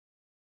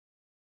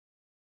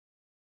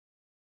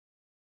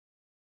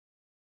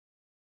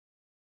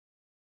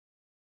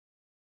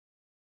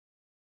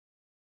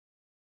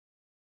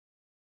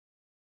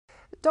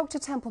Dr.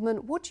 Templeman,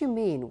 what do you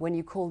mean when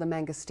you call the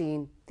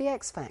mangosteen the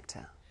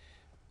X-Factor?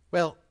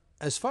 Well,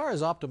 as far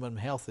as optimum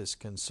health is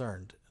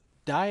concerned,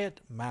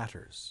 diet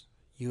matters.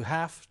 You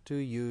have to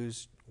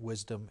use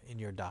wisdom in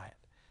your diet.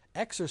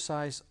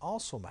 Exercise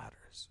also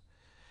matters.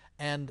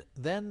 And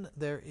then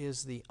there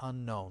is the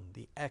unknown,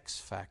 the X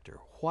factor.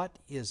 What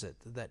is it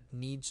that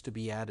needs to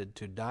be added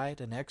to diet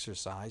and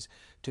exercise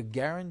to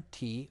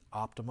guarantee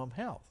optimum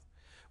health?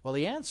 Well,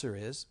 the answer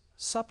is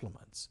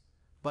supplements.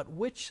 But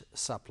which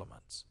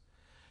supplements?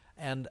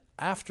 And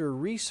after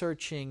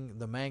researching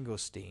the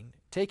mangosteen,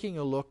 taking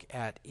a look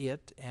at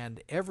it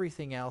and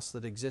everything else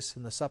that exists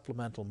in the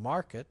supplemental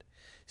market,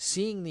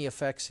 seeing the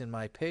effects in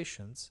my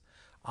patients,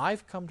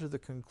 I've come to the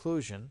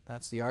conclusion,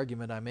 that's the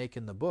argument I make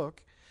in the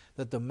book,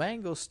 that the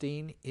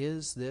mangosteen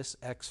is this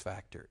X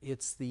factor.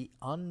 It's the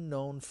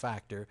unknown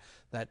factor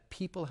that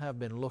people have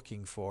been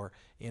looking for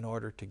in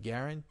order to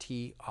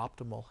guarantee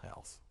optimal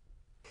health.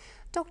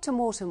 Dr.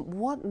 Morton,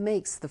 what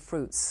makes the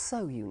fruit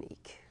so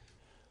unique?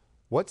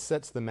 What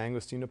sets the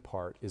mangosteen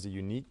apart is a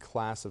unique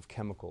class of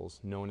chemicals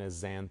known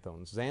as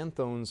xanthones.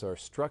 Xanthones are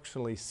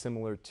structurally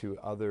similar to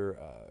other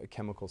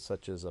chemicals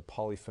such as a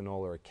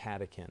polyphenol or a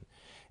catechin.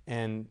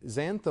 And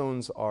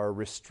xanthones are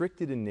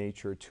restricted in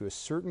nature to a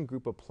certain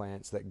group of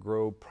plants that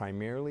grow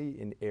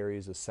primarily in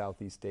areas of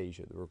Southeast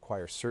Asia that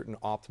require certain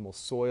optimal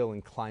soil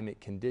and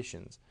climate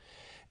conditions.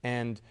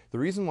 And the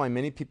reason why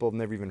many people have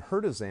never even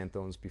heard of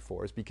xanthones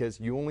before is because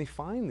you only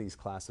find these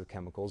class of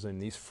chemicals in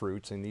these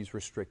fruits in these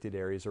restricted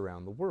areas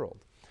around the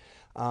world.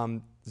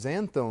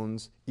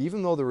 Xanthones,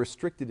 even though they're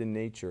restricted in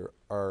nature,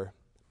 are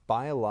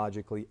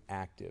biologically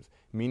active,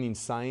 meaning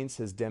science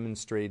has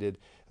demonstrated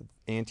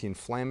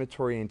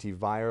anti-inflammatory,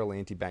 antiviral,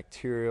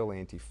 antibacterial,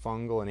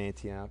 antifungal, and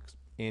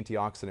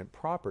antioxidant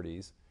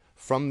properties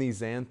from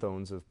these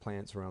xanthones of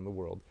plants around the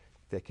world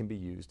that can be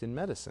used in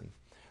medicine.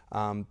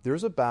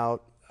 There's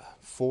about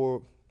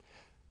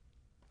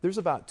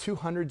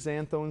 200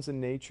 xanthones in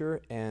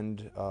nature,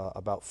 and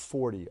about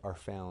 40 are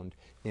found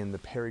in the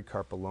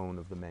pericarp alone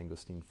of the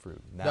mangosteen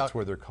fruit. And that's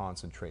where they're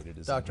concentrated.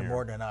 Is Dr.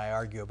 Morton and I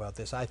argue about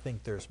this. I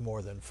think there's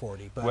more than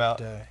 40. But, well,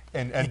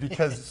 and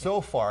because so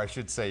far, I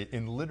should say,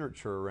 in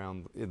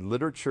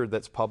literature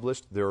that's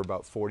published, there are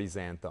about 40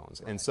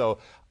 xanthones. Right. And so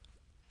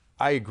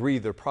I agree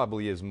there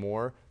probably is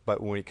more, but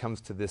when it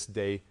comes to this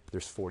day,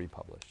 there's 40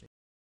 published.